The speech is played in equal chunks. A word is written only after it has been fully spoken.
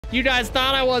You guys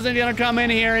thought I wasn't gonna come in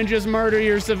here and just murder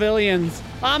your civilians.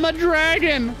 I'm a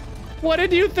dragon. What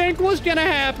did you think was gonna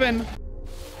happen?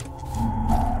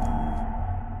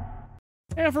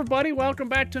 Hey everybody, welcome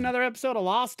back to another episode of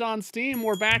Lost on Steam.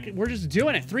 We're back, we're just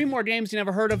doing it. 3 more games you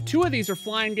never heard of. 2 of these are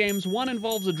flying games, 1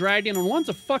 involves a dragon, and 1's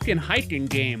a fucking hiking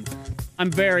game.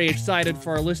 I'm very excited for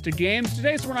our list of games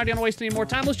today, so we're not gonna waste any more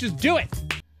time. Let's just do it.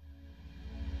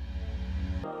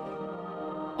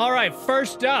 All right,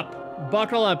 first up,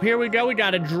 buckle up. Here we go. We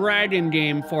got a dragon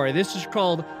game for you. This is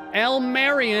called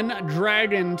Elmarion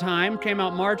Dragon Time. Came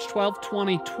out March 12th,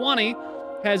 2020.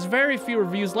 Has very few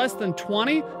reviews, less than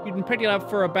 20. You can pick it up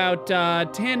for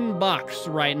about 10 bucks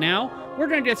right now. We're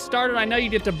gonna get started. I know you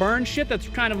get to burn shit. That's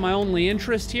kind of my only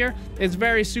interest here. It's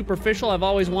very superficial. I've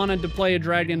always wanted to play a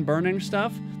dragon burning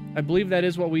stuff. I believe that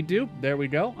is what we do. There we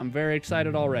go. I'm very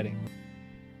excited already.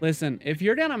 Listen, if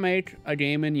you're gonna make a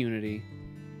game in Unity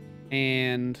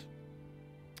and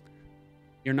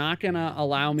you're not gonna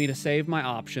allow me to save my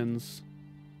options,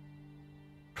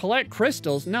 collect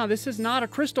crystals. No, this is not a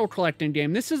crystal collecting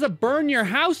game. This is a burn your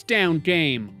house down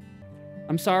game.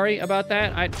 I'm sorry about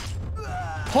that.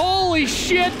 Holy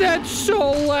shit, that's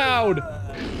so loud.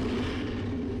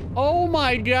 Oh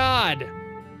my God.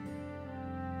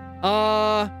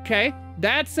 Okay.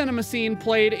 That cinema scene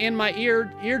played in my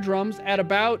eardrums at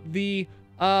about the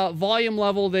volume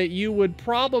level that you would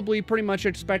probably pretty much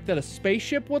expect that a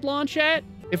spaceship would launch at.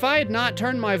 If I had not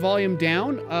turned my volume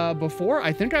down before,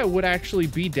 I think I would actually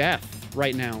be deaf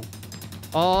right now.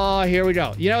 Oh, here we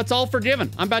go. You know, it's all forgiven.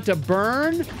 I'm about to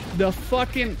burn the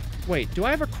fucking... Wait, do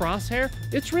I have a crosshair?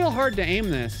 It's real hard to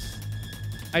aim this.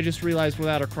 I just realized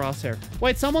without a crosshair.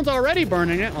 Wait, someone's already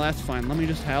burning it. Well, that's fine. Let me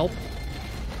just help.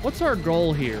 What's our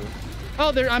goal here?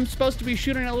 Oh, I'm supposed to be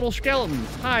shooting at little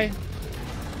skeletons. Hi.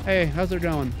 Hey, how's it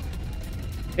going?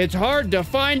 It's hard to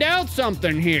find out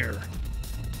something here.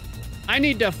 I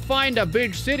need to find a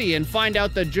big city and find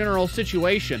out the general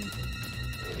situation.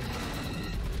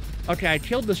 Okay, I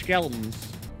killed the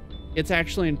skeletons. It's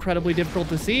actually incredibly difficult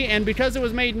to see, and because it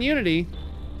was made in Unity,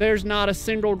 there's not a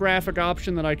single graphic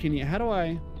option that I can use. How do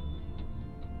I...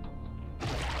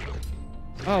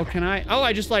 Oh, can I... Oh,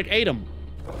 I just like ate them.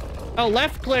 Oh,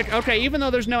 left click. Okay, even though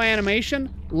there's no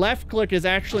animation, left click is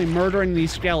actually murdering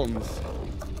these skeletons.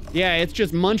 Yeah, it's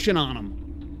just munching on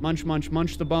them. Munch, munch,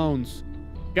 munch the bones.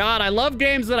 God, I love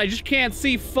games that I just can't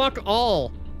see fuck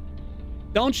all.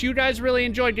 Don't you guys really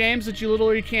enjoy games that you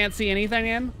literally can't see anything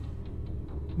in?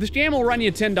 This game will run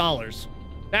you $10.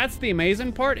 That's the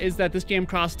amazing part, is that this game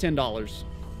costs $10.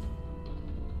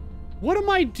 What am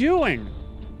I doing?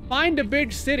 Find a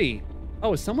big city.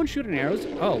 Oh, is someone shooting arrows?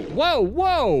 Oh, whoa,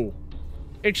 whoa.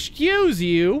 Excuse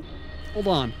you. Hold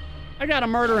on. I gotta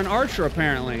murder an archer,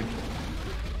 apparently.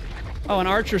 Oh, an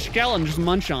archer skeleton, just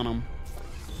munch on him.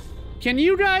 Can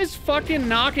you guys fucking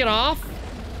knock it off?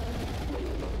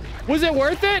 Was it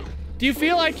worth it? Do you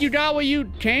feel like you got what you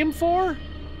came for?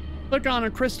 Click on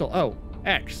a crystal. Oh,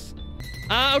 X.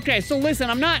 Okay, so listen,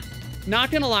 I'm not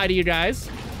gonna lie to you guys.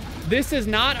 This is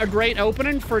not a great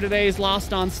opening for today's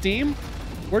Lost on Steam.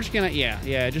 We're just gonna,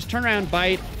 yeah, just turn around,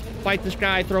 fight this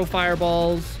guy, throw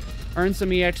fireballs, earn some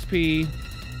EXP.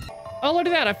 Oh, look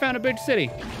at that, I found a big city.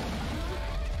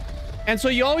 And so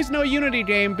you always know a Unity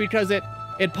game because it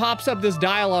pops up this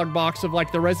dialogue box of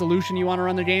like the resolution you want to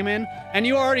run the game in, and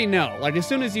you already know. Like as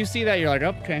soon as you see that, you're like,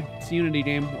 okay, it's a Unity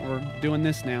game. We're doing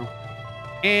this now.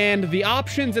 And the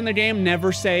options in the game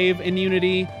never save in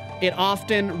Unity. It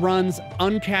often runs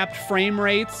uncapped frame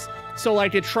rates. So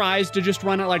like it tries to just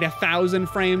run at like 1,000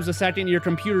 frames a second. Your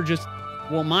computer just,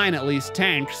 well, mine at least,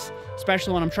 tanks,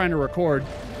 especially when I'm trying to record.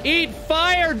 Eat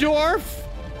fire, dwarf!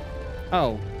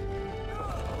 Oh.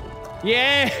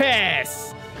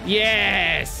 Yes!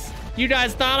 Yes! You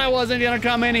guys thought I wasn't gonna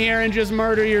come in here and just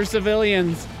murder your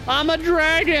civilians. I'm a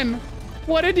dragon!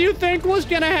 What did you think was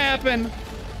gonna happen?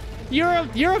 You're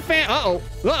a fan-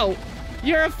 uh-oh.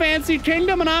 You're a fancy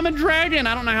kingdom and I'm a dragon!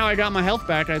 I don't know how I got my health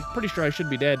back. I'm pretty sure I should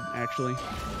be dead, actually.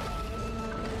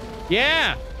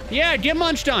 Yeah! Yeah, get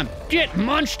munched on! Get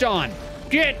munched on!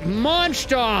 Get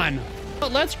munched on!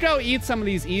 But let's go eat some of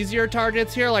these easier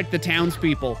targets here, like the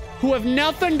townspeople, who have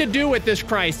nothing to do with this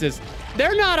crisis.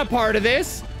 They're not a part of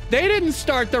this. They didn't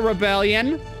start the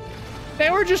rebellion. They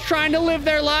were just trying to live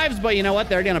their lives, but you know what?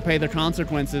 They're gonna pay the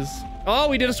consequences. Oh,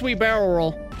 we did a sweet barrel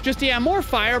roll. Just, yeah, more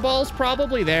fireballs,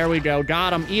 probably. There we go.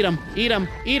 Got them. Eat them. Eat them.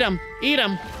 Eat them. Eat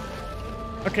them.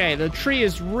 Okay, the tree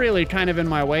is really kind of in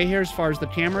my way here as far as the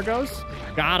camera goes.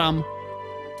 Got them.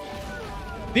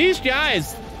 These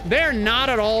guys, they're not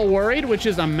at all worried, which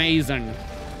is amazing.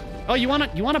 Oh, you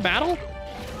wanna battle?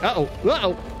 Uh-oh.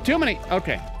 Uh-oh. Too many.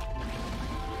 Okay.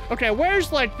 Okay,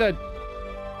 where's like the...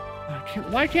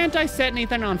 Why can't I set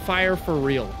anything on fire for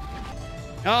real?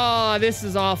 Oh, this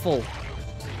is awful.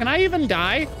 Can I even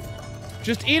die?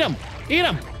 Just eat him. Eat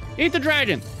him. Eat the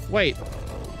dragon. Wait.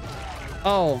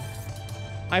 Oh.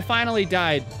 I finally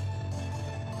died.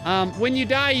 When you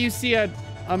die, you see a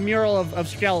mural of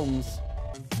skeletons.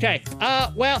 Okay,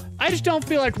 well, I just don't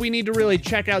feel like we need to really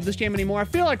check out this game anymore. I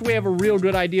feel like we have a real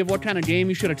good idea of what kind of game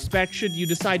you should expect should you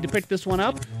decide to pick this one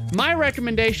up. My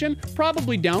recommendation,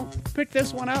 probably don't pick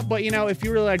this one up, but you know, if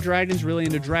you really like dragons, really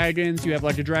into dragons, you have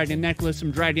like a dragon necklace,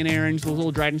 some dragon earrings, those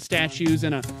little dragon statues,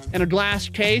 and a glass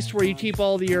case where you keep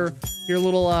all your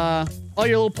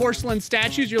little porcelain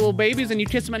statues, your little babies, and you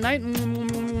kiss them at night.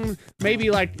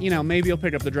 Maybe like, you know, maybe you'll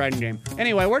pick up the dragon game.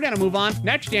 Anyway, we're gonna move on.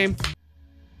 Next game.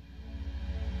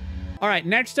 All right,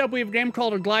 next up we have a game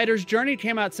called A Glider's Journey. It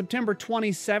came out September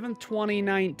 27th,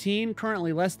 2019.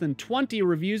 Currently less than 20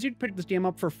 reviews. You can pick this game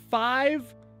up for $5.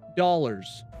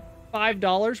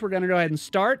 $5. We're gonna go ahead and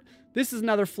start. This is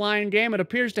another flying game. It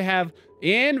appears to have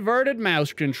inverted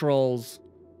mouse controls.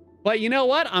 But you know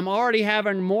what? I'm already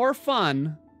having more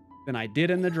fun than I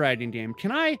did in the dragon game.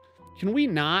 Can we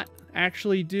not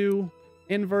actually do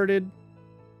inverted?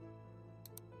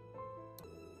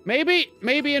 Maybe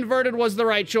inverted was the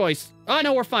right choice. Oh,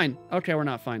 no, we're fine. Okay, we're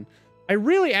not fine. I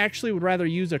really actually would rather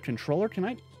use a controller. Can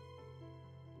I?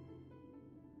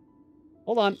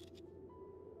 Hold on.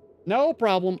 No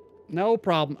problem. No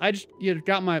problem.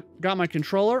 Got my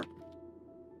controller.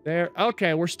 There.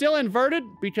 Okay, we're still inverted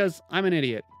because I'm an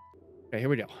idiot. Okay, here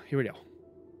we go. Here we go.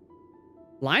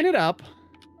 Line it up.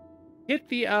 Hit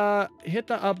the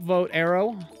upvote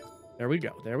arrow. There we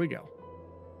go. There we go.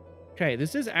 Okay,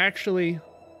 this is actually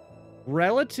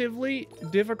relatively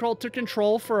difficult to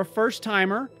control for a first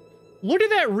timer. Look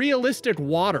at that realistic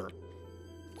water.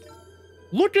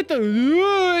 Look at the,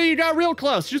 you got real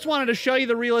close. Just wanted to show you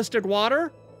the realistic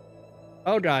water.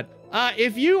 Oh God.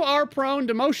 If you are prone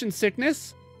to motion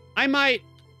sickness, I might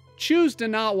choose to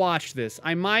not watch this.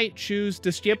 I might choose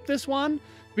to skip this one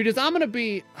because I'm gonna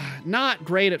be not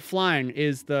great at flying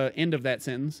is the end of that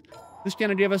sentence. This is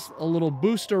gonna give us a little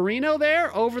boosterino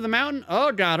there over the mountain.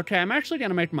 Oh God, okay, I'm actually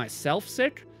gonna make myself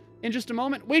sick in just a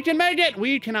moment. We can make it!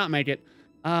 We cannot make it.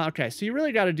 Okay, so you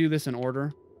really gotta do this in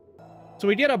order. So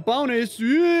we get a bonus.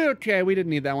 Okay, we didn't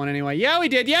need that one anyway. Yeah, we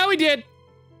did. Yeah, we did.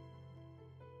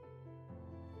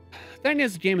 Thing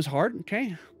is, the game is hard,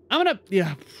 okay?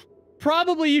 Yeah.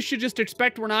 Probably you should just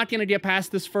expect we're not gonna get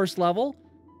past this first level.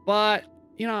 But,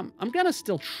 you know, I'm gonna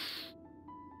still...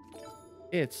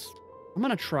 I'm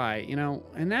gonna try, you know,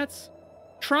 and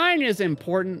trying is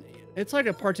important. It's like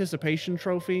a participation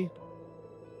trophy.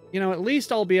 You know, at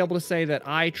least I'll be able to say that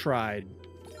I tried.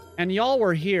 And y'all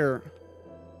were here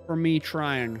for me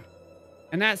trying.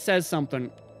 And that says something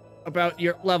about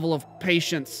your level of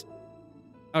patience.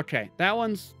 Okay, that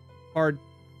one's hard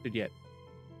to get.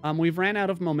 We've ran out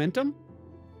of momentum.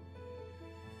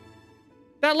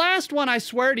 That last one, I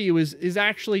swear to you, is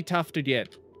actually tough to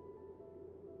get.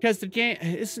 Because the game,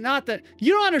 it's not that,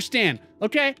 you don't understand,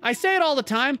 okay? I say it all the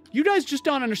time, you guys just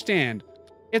don't understand.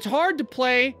 It's hard to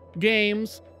play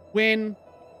games when,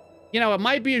 you know, it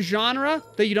might be a genre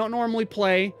that you don't normally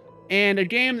play, and a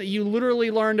game that you literally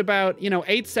learned about, you know,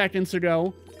 8 seconds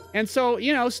ago. And so,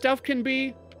 you know, stuff can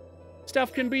be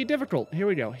difficult. Here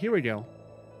we go, here we go.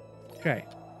 Okay,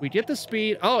 we get the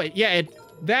speed. Oh, yeah,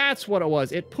 that's what it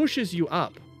was. It pushes you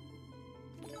up.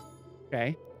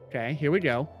 Okay, okay, here we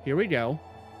go, here we go.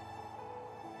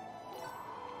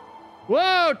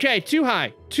 Whoa, okay, too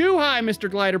high. Too high, Mr.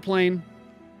 Glider Plane.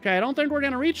 Okay, I don't think we're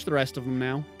gonna reach the rest of them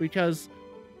now, because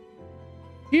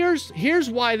here's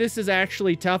why this is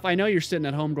actually tough. I know you're sitting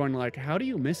at home going like, how do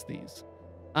you miss these?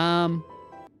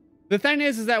 The thing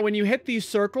is that when you hit these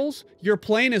circles, your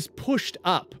plane is pushed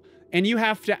up, and you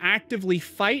have to actively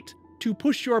fight to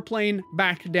push your plane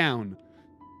back down.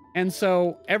 And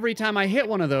so every time I hit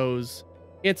one of those,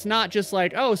 it's not just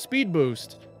like, oh, speed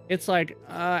boost. It's like,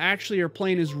 actually your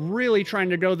plane is really trying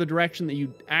to go the direction that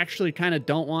you actually kind of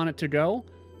don't want it to go,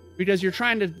 because you're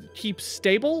trying to keep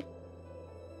stable.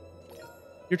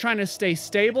 You're trying to stay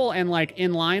stable and like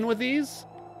in line with these,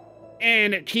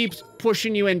 and it keeps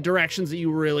pushing you in directions that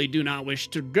you really do not wish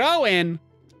to go in.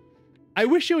 I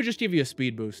wish it would just give you a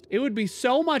speed boost. It would be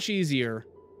so much easier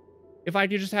if I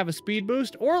could just have a speed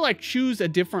boost, or like choose a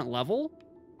different level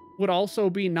would also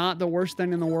be not the worst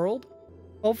thing in the world.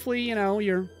 Hopefully, you know,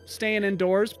 you're staying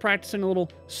indoors, practicing a little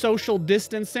social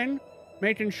distancing,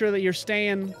 making sure that you're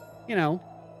staying, you know,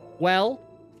 well.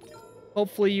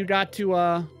 Hopefully you got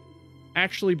to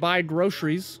actually buy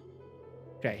groceries.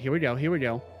 Okay, here we go, here we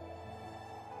go.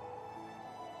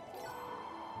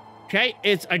 Okay,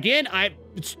 it's, again,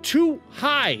 it's too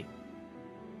high.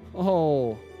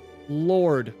 Oh,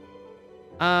 Lord.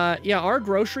 Yeah, our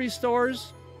grocery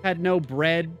stores had no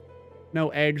bread, no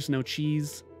eggs, no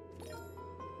cheese.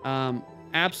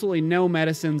 Absolutely no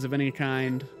medicines of any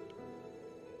kind.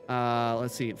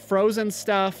 Let's see. Frozen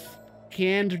stuff,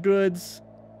 canned goods.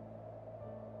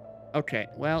 Okay,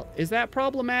 well, is that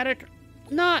problematic?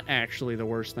 Not actually the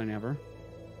worst thing ever.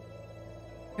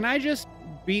 Can I just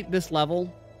beat this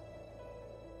level?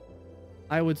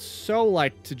 I would so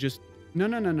like to just... No.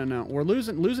 We're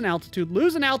losing altitude.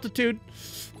 Losing altitude.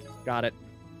 Got it.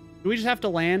 Do we just have to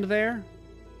land there?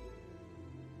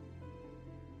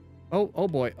 Oh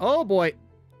boy. Oh boy.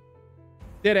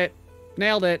 Did it.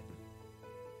 Nailed it.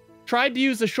 Tried to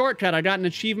use the shortcut. I got an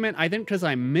achievement, I think because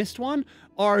I missed one.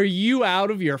 Are you out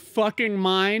of your fucking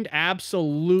mind?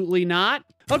 Absolutely not.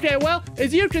 Okay, well,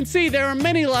 as you can see, there are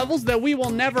many levels that we will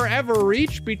never ever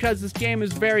reach because this game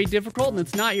is very difficult and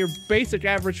it's not your basic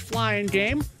average flying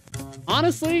game.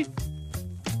 Honestly,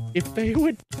 if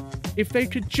they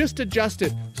could just adjust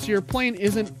it so your plane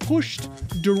isn't pushed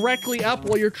directly up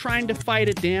while you're trying to fight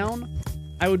it down,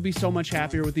 I would be so much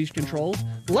happier with these controls.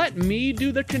 Let me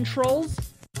do the controls.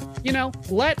 You know,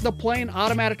 let the plane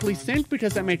automatically sink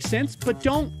because that makes sense, but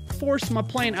don't force my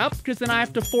plane up because then I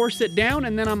have to force it down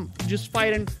and then I'm just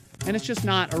fighting and it's just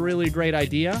not a really great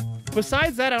idea.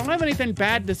 Besides that, I don't have anything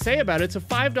bad to say about it. It's a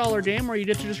 $5 game where you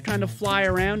get to just kind of fly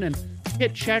around and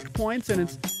hit checkpoints and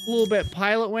it's a little bit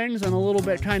Pilot Wings and a little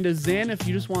bit kind of Zen if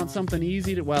you just want something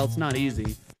easy to, well, it's not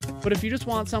easy, but if you just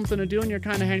want something to do and you're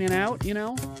kind of hanging out, you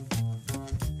know?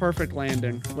 Perfect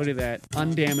landing. Look at that.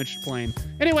 Undamaged plane.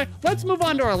 Anyway, let's move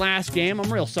on to our last game.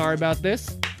 I'm real sorry about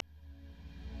this.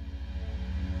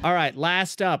 All right,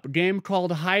 last up, a game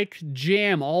called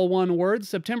HikeJam, all one word,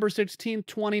 September 16th,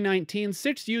 2019.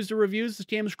 6 user reviews. This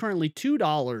game is currently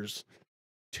 $2.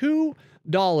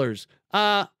 $2.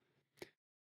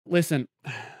 Listen,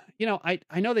 you know, I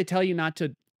know they tell you not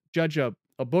to judge a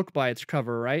book by its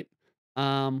cover, right?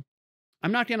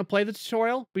 I'm not going to play the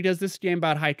tutorial because this is a game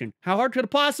about hiking. How hard could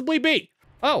it possibly be?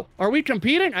 Oh, are we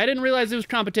competing? I didn't realize it was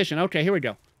competition. Okay, here we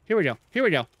go. Here we go. Here we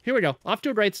go. Here we go. Off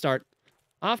to a great start.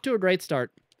 Off to a great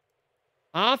start.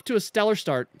 Off to a stellar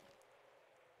start.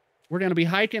 We're going to be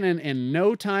hiking in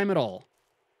no time at all.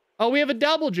 Oh, we have a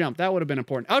double jump. That would have been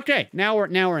important. Okay, now we're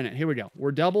in it. Here we go.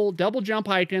 We're double jump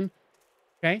hiking.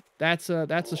 Okay, that's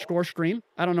a score screen.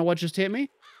 I don't know what just hit me.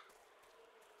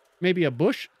 Maybe a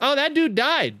bush. Oh, that dude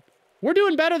died. We're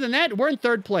doing better than that. We're in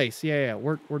 3rd place. Yeah,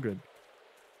 we're good.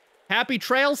 Happy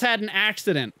Trails had an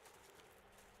accident.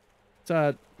 It's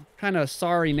a kind of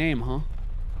sorry name, huh?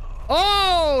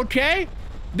 Oh, okay.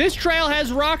 This trail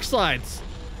has rock slides.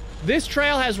 This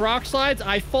trail has rock slides.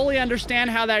 I fully understand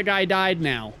how that guy died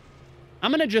now.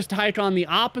 I'm gonna just hike on the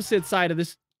opposite side of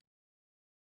this.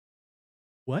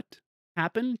 What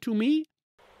happened to me?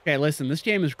 Okay, listen, this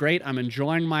game is great. I'm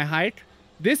enjoying my hike.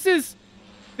 This is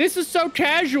so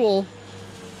casual.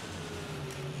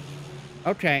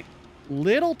 Okay,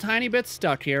 little tiny bit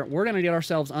stuck here. We're gonna get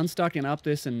ourselves unstuck and up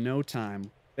this in no time.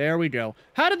 There we go.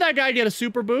 How did that guy get a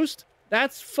super boost?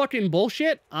 That's fucking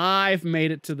bullshit. I've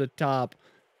made it to the top.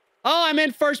 Oh, I'm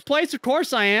in 1st place. Of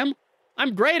course I am.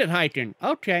 I'm great at hiking.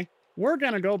 Okay, we're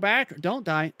gonna go back. Don't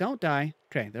die. Don't die.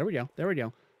 Okay, there we go. There we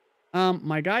go.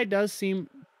 My guy does seem...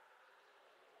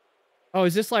 Oh,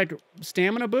 is this like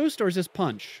stamina boost or is this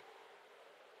punch?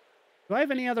 Do I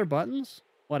have any other buttons?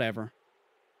 Whatever.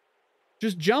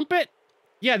 Just jump it.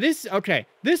 Yeah, okay.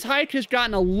 This hike has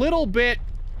gotten a little bit...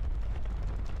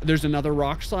 There's another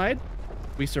rock slide.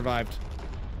 We survived.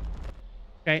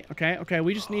 Okay.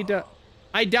 We just need to...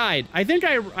 I died. I think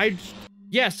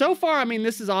yeah, so far, I mean,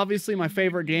 this is obviously my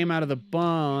favorite game out of the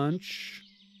bunch.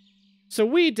 So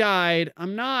we died.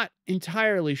 I'm not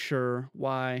entirely sure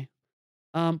why.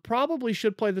 Probably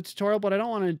should play the tutorial, but I don't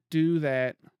want to do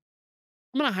that.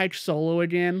 I'm gonna hike solo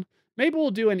again. Maybe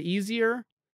we'll do an easier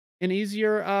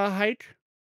hike.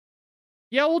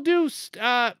 Yeah, we'll do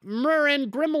Murin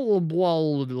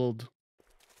Grimmelwald.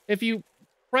 If you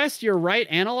press your right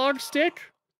analog stick.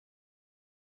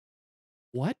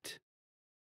 What?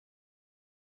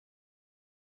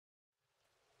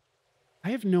 I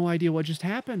have no idea what just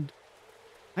happened.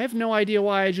 I have no idea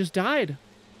why I just died.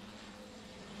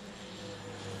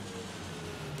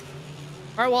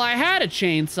 All right, well, I had a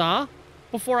chainsaw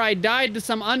before I died to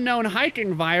some unknown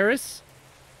hiking virus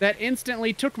that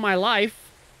instantly took my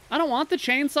life. I don't want the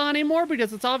chainsaw anymore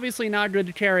because it's obviously not good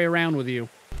to carry around with you.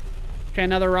 Okay,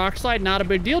 another rock slide, not a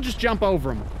big deal. Just jump over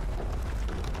them.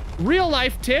 Real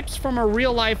life tips from a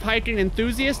real life hiking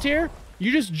enthusiast here.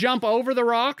 You just jump over the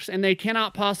rocks and they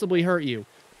cannot possibly hurt you.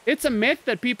 It's a myth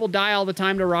that people die all the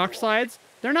time to rock slides.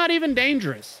 They're not even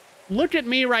dangerous. Look at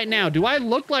me right now. Do I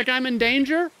look like I'm in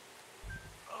danger?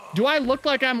 Do I look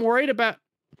like I'm worried about...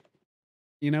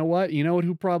 You know what? You know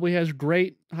who probably has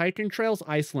great hiking trails?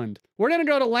 Iceland. We're gonna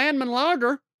go to Landman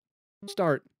Lager.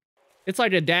 Start. It's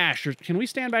like a dash. Can we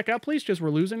stand back up, please? Because we're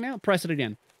losing now. Press it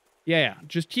again. Yeah.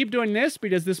 Just keep doing this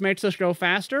because this makes us go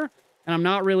faster, and I'm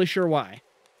not really sure why.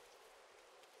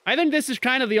 I think this is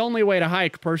kind of the only way to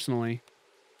hike, personally.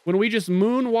 When we just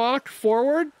moonwalk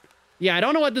forward. Yeah, I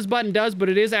don't know what this button does, but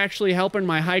it is actually helping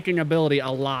my hiking ability a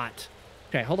lot.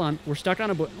 Okay, hold on. We're stuck on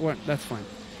a... That's fine.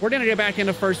 We're going to get back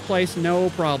into first place.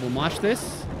 No problem. Watch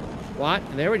this. What?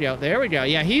 There we go. There we go.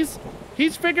 Yeah, he's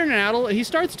figuring it out. He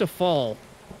starts to fall.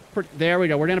 There we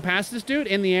go. We're going to pass this dude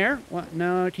in the air. What?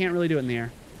 No, I can't really do it in the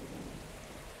air.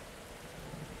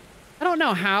 I don't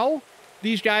know how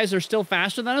these guys are still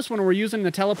faster than us when we're using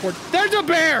the teleport. There's a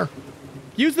bear!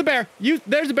 Use the bear.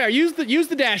 There's a bear. Use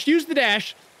the dash. Use the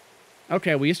dash.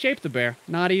 Okay, we escaped the bear.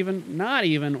 Not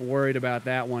even worried about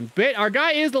that one. Our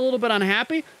guy is a little bit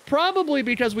unhappy. Probably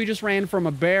because we just ran from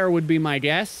a bear would be my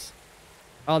guess.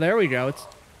 Oh, there we go.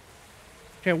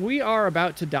 Okay, we are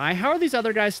about to die. How are these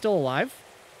other guys still alive?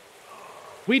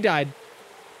 We died.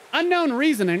 Unknown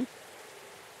reasoning.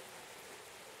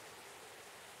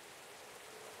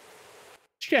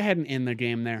 Let's go ahead and end the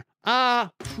game there.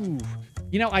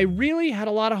 You know, I really had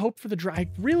a lot of hope for I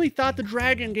really thought the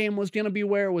dragon game was going to be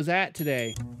where it was at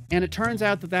today. And it turns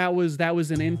out that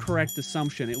was an incorrect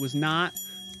assumption. It was not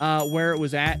where it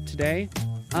was at today.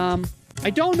 I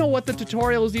don't know what the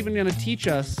tutorial is even going to teach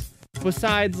us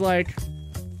besides, like,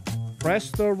 press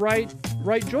the right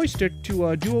joystick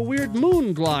to do a weird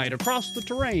moon glide across the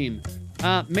terrain.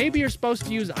 Maybe you're supposed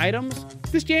to use items.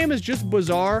 This game is just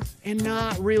bizarre and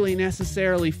not really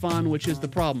necessarily fun, which is the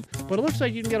problem. But it looks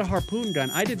like you can get a harpoon gun.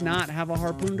 I did not have a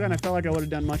harpoon gun. I felt like I would have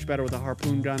done much better with a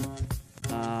harpoon gun.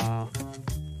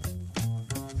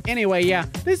 Anyway, yeah,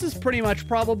 this is pretty much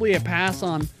probably a pass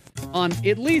on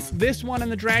at least this one in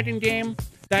the dragon game.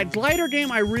 That glider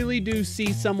game, I really do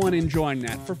see someone enjoying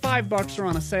that. For $5 or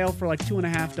on a sale for like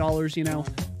 $2.50, you know.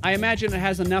 I imagine it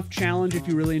has enough challenge. If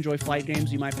you really enjoy flight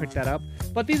games, you might pick that up.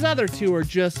 But these other two are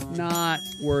just not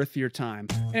worth your time.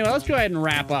 Anyway, let's go ahead and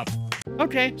wrap up.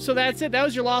 Okay, so that's it. That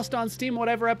was your Lost on Steam,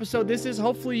 whatever episode this is.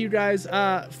 Hopefully you guys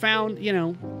found, you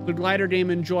know, the glider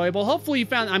game enjoyable. Hopefully you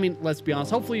found, I mean, let's be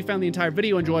honest, hopefully you found the entire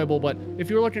video enjoyable. But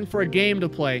if you're looking for a game to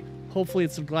play, hopefully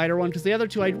it's the glider one, because the other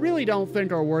two I really don't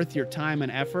think are worth your time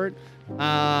and effort.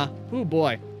 Oh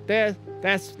boy, that's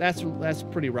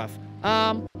pretty rough.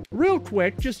 Real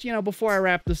quick, just, you know, before I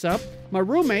wrap this up, my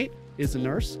roommate is a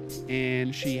nurse,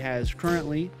 and she has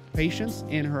currently patients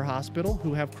in her hospital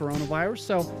who have coronavirus.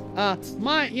 So,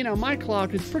 my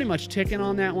clock is pretty much ticking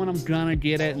on that one. I'm gonna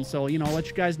get it, and so, you know, I'll let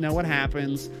you guys know what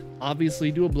happens.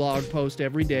 Obviously, do a blog post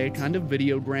every day, kind of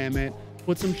videogram it,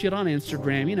 put some shit on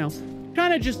Instagram, you know,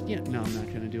 kind of just, no, I'm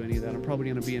not gonna do any of that. I'm probably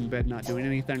gonna be in bed not doing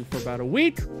anything for about a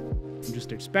week. I'm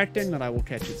just expecting that I will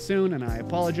catch it soon, and I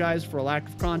apologize for a lack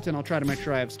of content. I'll try to make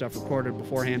sure I have stuff recorded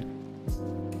beforehand.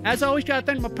 As always, gotta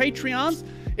thank my Patreons.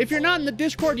 If you're not in the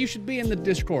Discord, you should be in the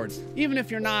Discord. Even if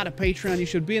you're not a Patreon, you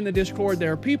should be in the Discord.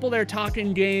 There are people there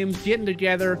talking games, getting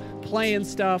together, playing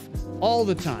stuff all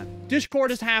the time.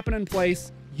 Discord is happening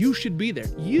place. You should be there.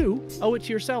 You owe it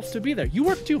to yourself to be there. You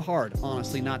work too hard,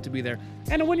 honestly, not to be there.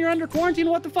 And when you're under quarantine,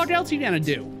 what the fuck else are you gonna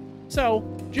do? So,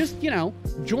 just, you know,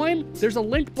 join. There's a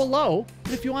link below.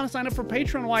 And if you want to sign up for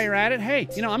Patreon while you're at it, hey,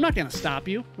 you know, I'm not going to stop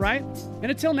you, right? And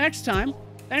until next time,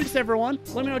 thanks, everyone.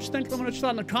 Let me know what you think. Let me know what you thought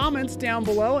in the comments down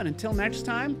below. And until next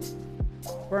time,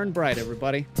 burn bright,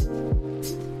 everybody.